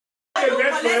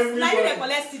collect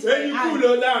it. When you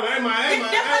cool down, they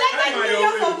collected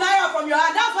millions of naira from your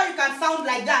hand. That's why you can sound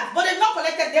like that. But they've not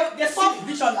collected. They solved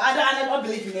vision. I don't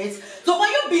believe in it. So when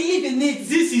you believe in it,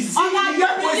 this is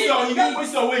you get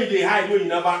question when they hide when you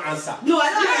never answer. No, I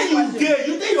don't.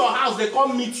 You take your house, they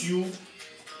come meet you.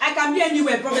 I can be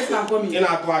anywhere. Prophets can come in. In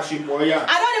a clashing boy, yeah.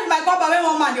 I don't even my God, but when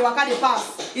one man they walk the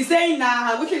pass. He's saying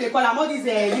which they call them all these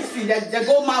this thing they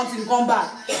go mountain come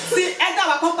back. See, enter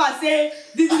our compass say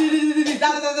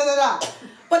da.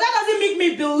 But that doesn't make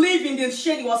me believe in the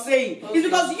shit he was saying. Okay. It's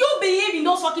because you believe in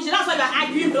those fucking shit. That's why you're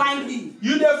arguing blindly.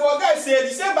 You therefore guys say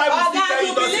the same Bible still tell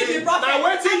you believe in prophet. Now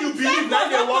wait till you believe that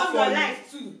they work for you. Life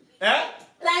too. Eh?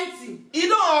 Plenty. It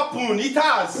don't happen. It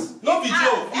has. No be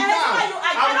joke. It has.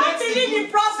 I don't believe in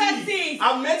prophecies.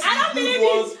 I've met the good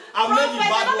ones. I've met the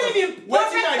bad ones. I don't believe in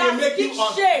prophets that speak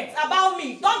shit about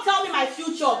me. Don't tell me my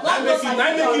future. Don't make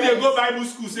you go Bible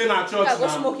school say na church now. Go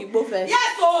smoke it both.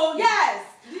 Yes, oh yes.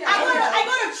 I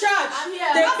go to church.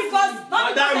 Not because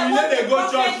Madam, you they go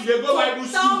church, you go Bible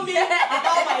school. Tell me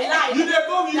about my life. You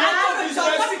go to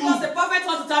church not because the prophet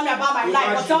wants to tell me about my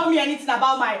life or tell me anything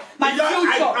about my future.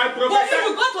 But if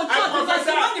you go to church because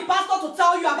you want the pastor to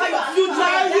tell you about your future.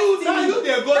 Now you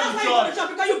they go to church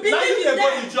because you believe in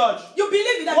them. You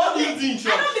believe in them. What do you do in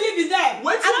church? I don't believe in them.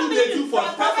 What do they do for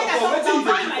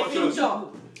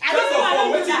church? First of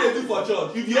all, what do they do for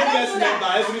church? You be yes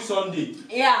member every Sunday.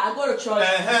 Yeah, I go to church. I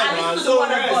listen to the word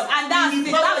of God, and that's it.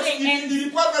 That's where it ends.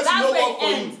 That's where it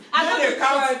ends. I go to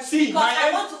church because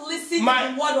I want to listen to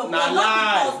the word of God,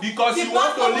 not because you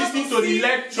want to listen to the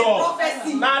lecture.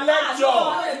 Now lecture.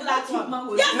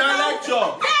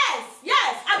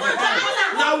 Yes. I go to church.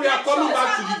 Now we are coming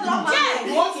back to the group.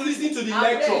 You want to listen to the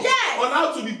lecture on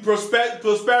how to be prosperous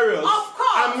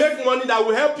and make money that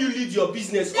will help you lead your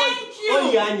business. Thank you.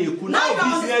 Now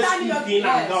business speaking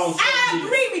and down. I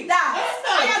agree with that.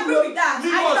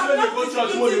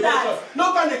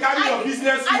 No can they carry your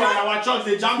business and our church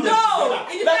they jam them together.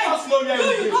 Let us know where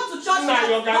you go to church. Now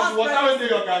your guys, whatever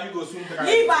your guy go soon.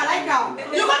 Leave her like her.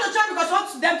 You go to church because you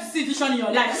want them to see vision in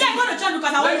your life. Yeah, I go to church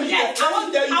because I want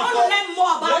to learn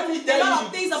more about a lot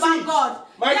of things about God.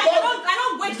 I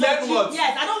don't wait for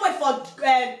yes, I don't wait for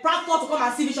pastor to come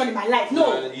and see vision in my life.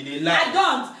 No, I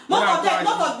don't. Most of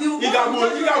the you got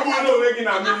ministry.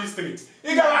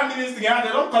 You got ministry and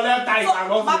they don't collect tithes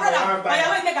and all. My brother,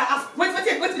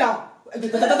 wait now.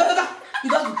 You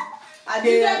don't.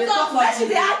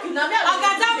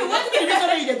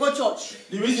 Go church.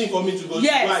 The reason for me to go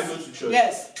why I go to church,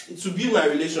 it's to build my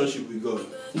relationship with God.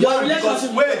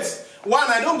 Because one,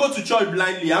 I don't go to church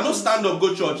blindly. I don't stand up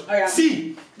go church. Oh, yeah.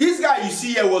 See, this guy you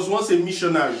see here was once a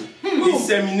missionary, a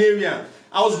seminarian.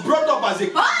 I was brought up as a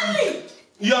Catholic.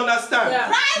 You understand?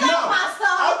 Yeah. Now,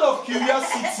 out of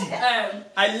curiosity,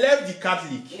 I left the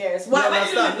Catholic. Yes. You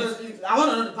understand? I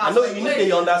want to know the pastor. I know you need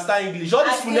to understand English. All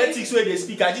these phonetics where they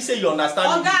speak, I just say you understand.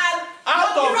 Oh God.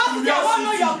 Out of curiosity. I want to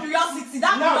know your curiosity.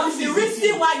 That becomes the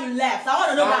reason why you left. I want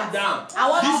to know that.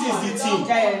 This is the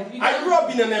thing. I grew up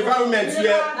in an environment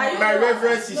where my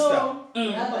reverend sister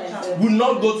would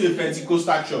not go to a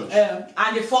Pentecostal church.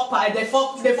 And they fuck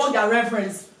their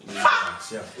reverends.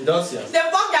 It does, yeah. They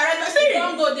fuck their reverends. See,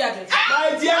 don't go there.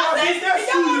 My dear, business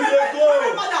school, you go.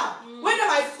 When in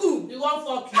my school, you won't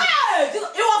fuck you. Hey, it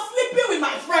was sleeping with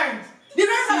my friend. The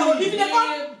reverend was giving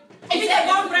them. If they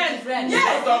got friend.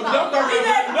 Yes. Don't talk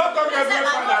reverend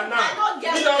father now.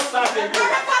 We don't start again.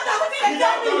 We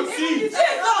don't see. The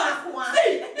reverend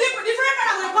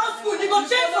will come school. He go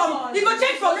change from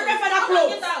reverend father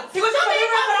clothes. He go change from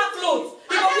reverend father clothes.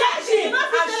 He go wear jeans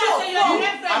and shorts.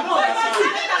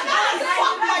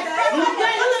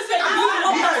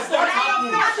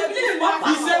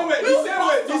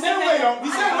 The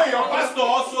same way your pastor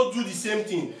also do the same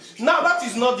thing. Now that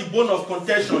is not the bone of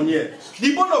contention here.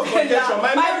 The bone of contention,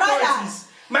 my main point is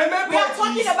we are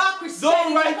talking about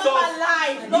Christianity, not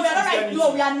life. No, we are not writing.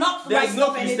 No, we are not writing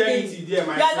off anything. We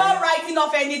are not writing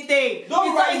off anything.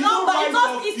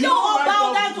 It's still all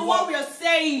bound down to what we are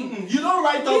saying. You don't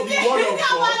write off the word of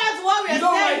God. You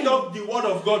don't write off the word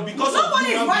of God because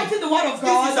nobody is writing the word of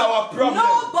God. This is our problem.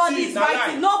 Nobody is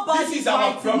writing. Nobody is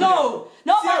writing. No.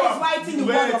 Nobody is writing the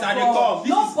word of God.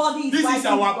 Nobody is writing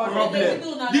the word of God. This is our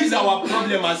problem. This is our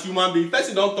problem as human beings.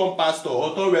 Person don't turn pastor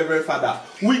or turn reverend father.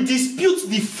 We dispute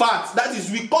the fact. That is,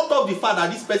 we cut off the fact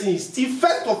that this person is still,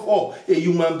 first of all, a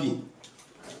human being.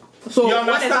 So you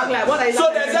understand? What is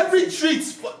so there's every treat.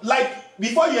 Like,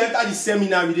 before you enter the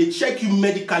seminary, they check you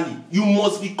medically. You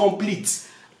must be complete.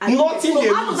 Nothing.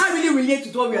 So how does that really relate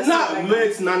to what we are saying?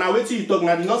 Now, wait till you talk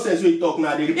now. The nonsense we talk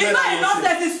now. It's not a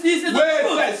nonsense. It's wait,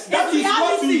 first. That is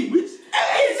what we.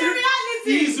 It's reality.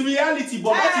 It's reality,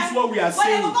 but that is what we are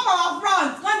saying. When they come our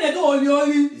front, when they do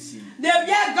only, they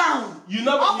wear gown. You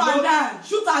know, up and down,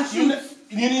 shoot and shoot.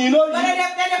 You know,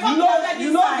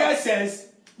 get sense.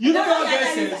 You know what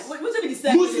get sense.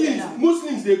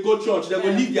 Muslims they go church, they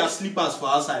will leave their slippers for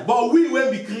outside. But we when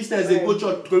we Christians they go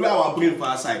church, throw our brain for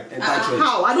outside.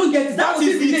 How? I don't get it. That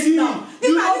is the thing.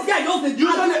 This guy just argue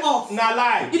off. Nah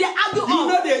lie. You argue off. You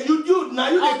know they they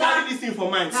carry this thing for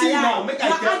mind. See now, make I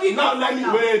tell. Now let me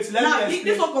wait. Let me explain.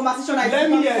 This whole conversation. Let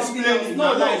me explain.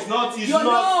 No, it's not. You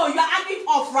know, you are arguing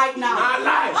off right now. Nah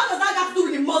lie. How does that have to do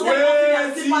with the Muslim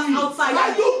slippers outside?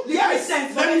 Yes.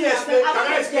 Let me explain. Can I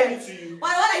explain it to you?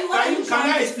 What are you Can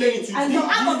I explain it to you? And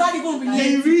how does that even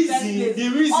relate? The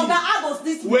reason. How does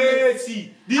this relate? Wait,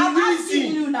 see. I'm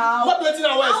asking you now. What waiting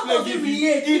I want to explain?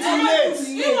 It relates.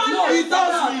 No, it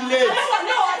does relate.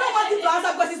 I don't want you to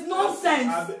answer because it's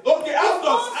nonsense. Okay, how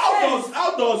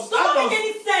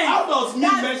does me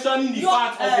mentioning the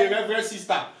fact of a reverend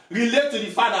sister relate to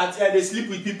the fact that they sleep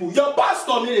with people? Your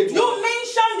pastor made it. You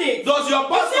mentioned it. Does your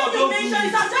pastor you mentioned it?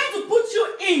 I'm trying to put you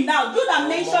in now. You that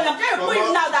mentioned. I'm trying to put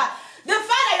you now that. The fact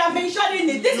that you are mentioning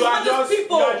it, this is what these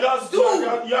people do.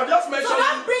 You are just mentioning. So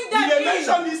don't bring them in. You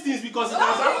mention these things because it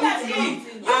has happened to you.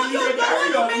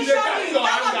 You don't mention it. That's what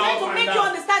I'm trying to make you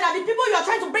understand that the people you are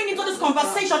trying to bring into this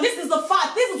conversation, this is the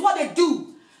fact. This is what they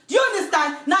do. Do you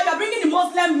understand? Now you're bringing the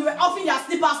Muslim, you were offering their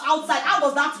slippers outside. How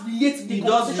does that relate to the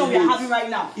conversation we are having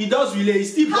right now? It does relate. It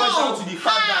still boils down to the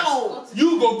fact that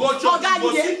you go church,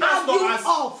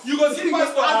 you go see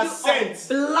pastor as saints.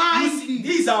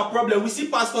 This is our problem. We see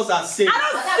pastors as saints. I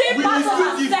don't see pastors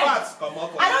as saints.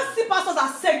 I don't see pastors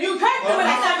as saints. You heard me when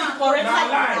I said it correct.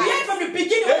 You heard from the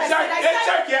beginning when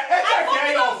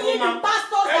I don't believe in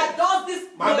pastors that does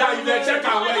this. Madam, you check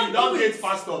out where you don't get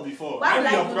pastor before. Why would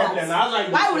I do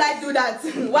that? Why would I do that?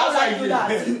 Why would I do that?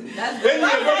 Why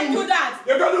would I do that?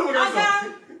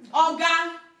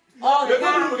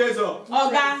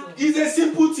 It's a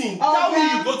simple thing. Tell me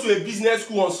you go to a business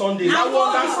school on Sundays. I will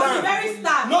understand. Very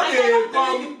start. No, I don't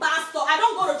believe in pastor. I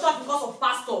don't go to church because of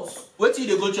pastors. Where do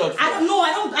you go to church for? I don't know.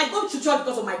 I go to church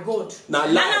because of my God. Now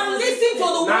and I'm listening to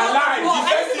the word of God. I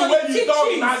listen to the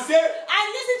teachings. I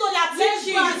listen to their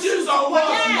teachings.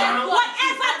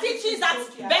 Whatever teachings that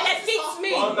benefits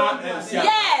me.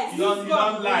 Yes. You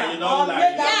don't lie.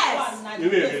 Yes.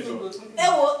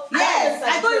 Yes.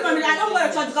 I don't go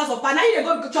to church because of pastor. Now you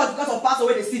go to church because of pastor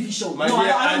where they see vision. No,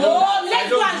 I don't. Let's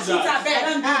go and shoot our bed. I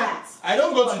don't do that. I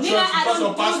don't go to church because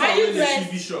of pastor where they see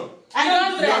vision. I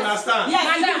don't do that. You understand?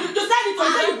 Yes, you said it.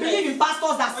 You say you believe in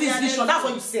pastors that see vision. That's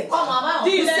what you said. You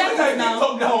said it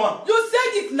now. You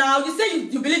said it now. You say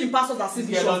you believe in pastors that see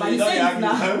vision. You said it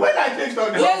now. When I take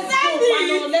talk now. You said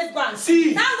it. Let's go and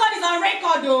see. Thank God is on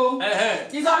record though.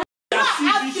 He's on.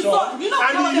 And the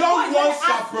young ones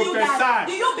shall prophesy.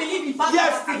 Do you believe in pastors?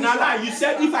 Yes, Nala, you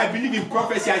said if I believe in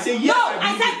prophecy, I say yes. No,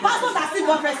 I said pastors that see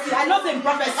prophecy. I don't say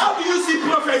prophecy. How do you see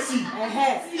prophecy?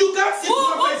 You can't see prophecy.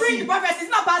 Who brings the prophecy?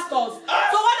 It's not pastors.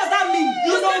 So what does that mean?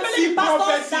 You don't see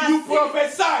prophecy. You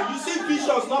prophesy. You see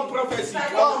visions, not prophecy.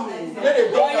 But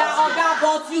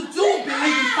you do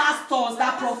believe in pastors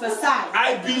that prophesy.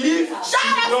 I believe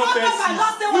in prophecy.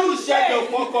 You shut the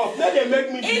fuck up. Let them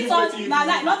make me believe in you.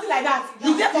 Nothing like that.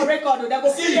 You get for record, they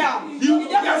go see down.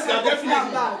 Yes, definitely.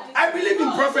 I believe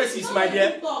in prophecies, my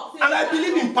dear, and I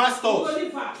believe in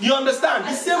pastors. You understand?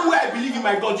 The same way I believe in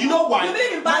my God. You know why? You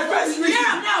believe in my first reason.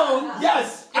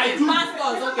 Yes, I do.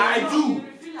 I do.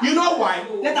 You know why?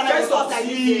 First of all,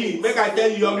 make I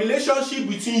tell you, your relationship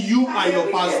between you and your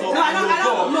pastor. No, I don't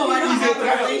have a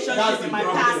relationship with my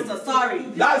pastor. Sorry.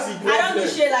 That's the problem. I don't do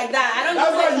shit like that.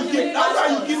 That's why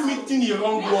you keep meeting the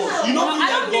wrong one. You know,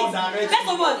 God directly.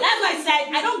 First of all, that's why I said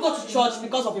I don't go to church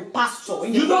because of a pastor.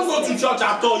 You don't go to church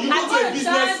at all. You go to a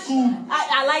business school.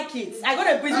 I like it. I go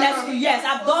to a business school. Yes,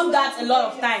 I've done that a lot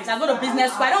of times. I go to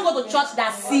business school. I don't go to church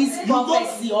that sees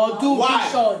prophecy or do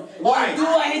vision or do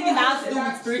anything that has to do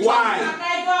with spiritual. Why?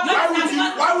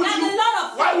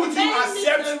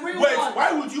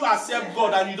 Why would you accept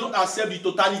God and you don't accept the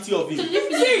totality of Him?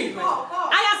 See,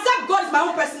 I accept God is my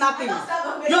own personal thing.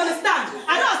 You understand?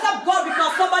 I don't accept God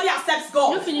because somebody accepts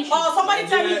God or somebody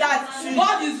tell me that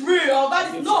God is real or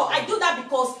God is no. I do that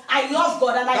because I love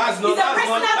God and it's a personal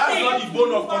thing. That's not the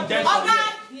bone of contention.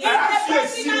 It's a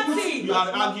personal thing. You are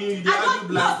arguing. You argue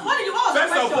blindly.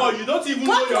 First of all, you don't even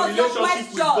know your relationship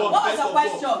with God. What was your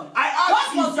question? I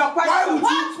asked you,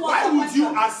 why would you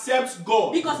accept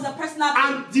God? Because it's a personal thing.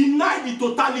 And deny the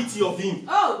totality of Him.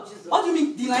 Oh, Jesus. What do you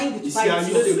mean denying the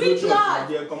totality? Sweet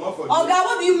God. Oh God,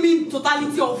 what do you mean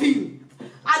totality of Him?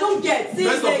 I don't get.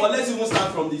 First of all, let's even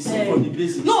start from the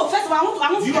basics. No, first of all,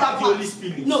 I want do you have the Holy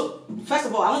Spirit? No. First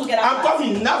of all, I want to get that I'm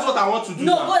coming. That's what I want to do.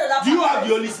 No, now. go to that Do you part. have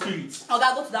the Holy Spirit?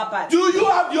 Oga, go to that part. Do you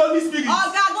have the Holy Spirit?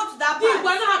 Oga, go to that part.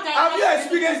 Have you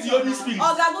experienced the Holy Spirit?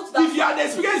 Oga, go to that If you had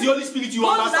experienced the Holy Spirit, you Go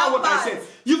to understand that what I part. said.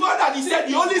 You know that he said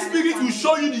the Holy Spirit will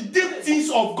show you the deep things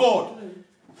of God,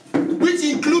 which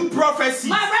include prophecy.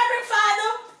 My Reverend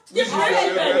Father. Wait.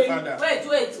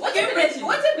 What if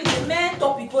the main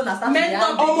topic on a Main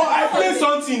topic. I play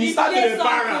something. He started a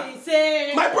para.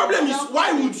 My problem is,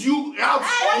 why would you have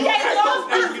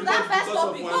that first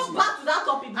topic? Go back to that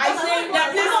topic. I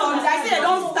say they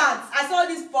don't start. I saw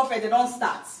this prophet, they don't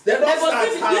start. They don't start.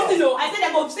 I said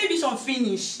they go see vision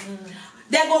finish.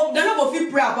 They not go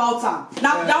feel pray about her.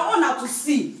 Now they want her to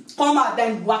see. Come out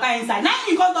then waka inside. Now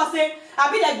you come to say, I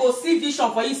be like go see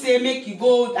vision for you say make you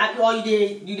go or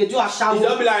you do a shower. You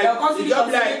don't be like or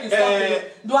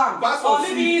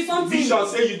maybe something. Vision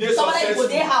say you did somebody go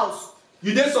their house.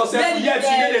 You did successful, yet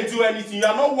you didn't do anything. You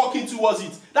are not working towards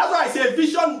it. That's why I say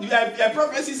vision,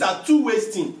 prophecies are two-way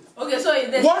thing. Okay, so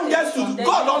one gets to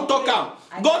God don't talk out.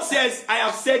 God says, I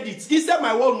have said it. He said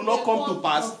my word will not come to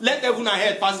pass. Let heaven and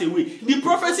earth pass away. The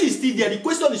prophecy is still there. The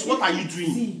question is, what are you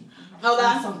doing? That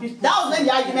was when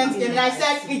the argument came, and I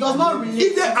said it does not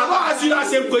relate. I'm not asking you that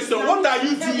same question. What are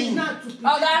you doing?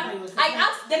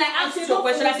 Then I asked you a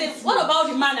question. I said, what about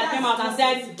the man that came out and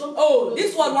said, oh,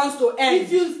 this word wants to end?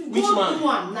 Which man?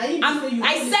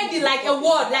 I said it like a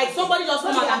word, like somebody just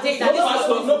come out and say that.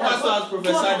 No pastor has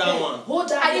prophesied that one.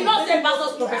 I did not say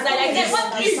pastors prophesied. I said,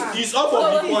 what is? He's up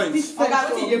on the point. I said that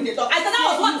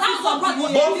was what.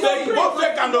 Both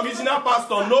fake and original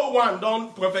pastor, no one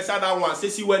don't prophesy that one. Say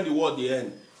see when the word the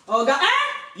end.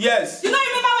 Yes. You don't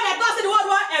remember when I passed the word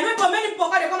and when many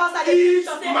people they come outside.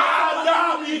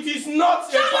 Madam, it is not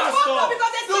a pastor.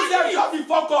 Shut the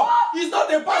fuck up. It's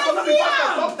not a pastor. Not the pastor.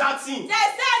 Stop that thing. They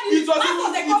said it was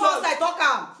pastors they come outside talk.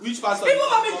 Which pastor? People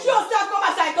from the church come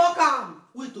outside talk.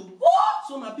 Wait,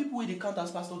 so now people will they count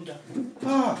as pastor with that.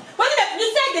 But you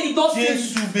said that it does.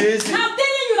 Jesus, I'm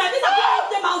telling you that these are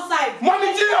people them outside.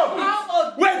 Mommy Gio!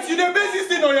 Wait, you the basis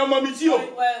thing on your Mommy Gio?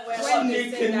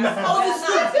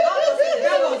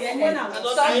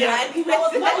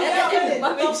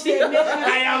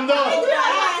 I am done.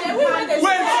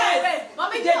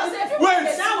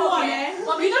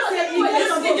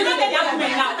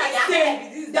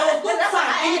 There was no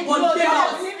time anybody came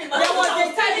out. There was a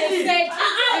time they said,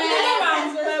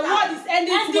 what is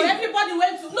ending? Everybody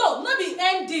went to, no, not be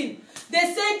ending. They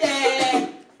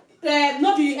said,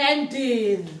 not be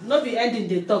ending,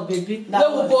 they talk, baby. They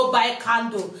will go buy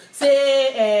candle.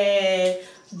 Say,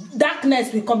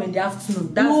 darkness will come in the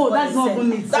afternoon. That's no, that's not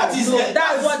good.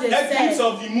 That's what they said. Eclipse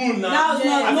of the moon now. That's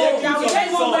not No, it's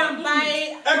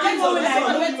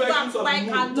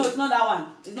not that one.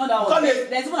 It's not that one.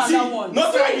 There's another one.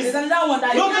 Not try this. There's another one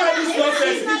that don't try this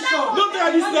nonsense. Don't try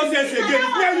this nonsense again.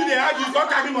 If you they argue, you can't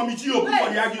carry Mommy Gio for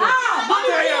the argument. Don't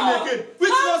try him again.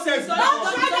 Which nonsense?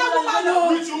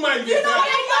 Which woman is this?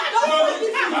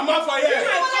 Mama for here.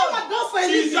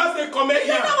 She's just a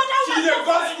comedian. She's a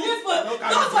gospel.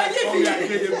 For a living.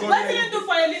 What do you do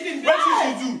for a living? What did she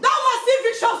do? That was see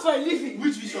visions for a living.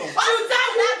 Which vision?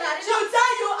 She'll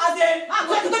tell you as a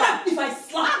if I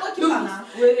slap you.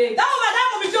 That woman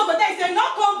over there say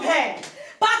not comb hair.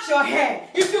 Patch your hair.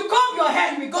 If you comb your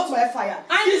hair, you will go to hellfire.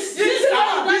 And if you do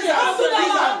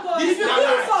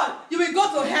fun, you will go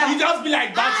to hell. You just be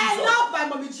like bad Jesus. I love my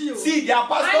Mommy Gio. See, there are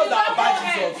pastors that are bad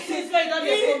Jesus. Since when you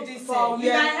don't this you won't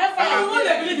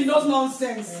believe in those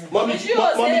nonsense. Mommy Gio,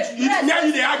 now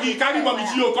you they argue, you carry Mommy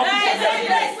Gio, come to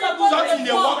something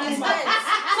they walk in.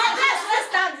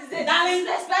 Darling,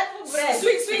 respectful breast.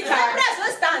 Sweet.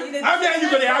 Let's stand. How many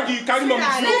you gonna argue, you carry Mommy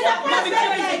Gio?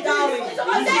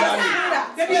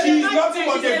 She's nothing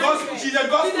but a gospel. She's a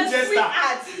gospel jester.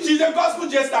 She's a gospel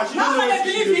jester. She doesn't know what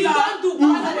she's doing.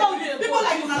 People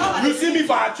like you see me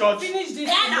for her church. Finish this.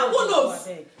 Who knows?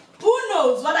 Who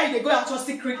knows whether they go out church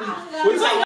secretly?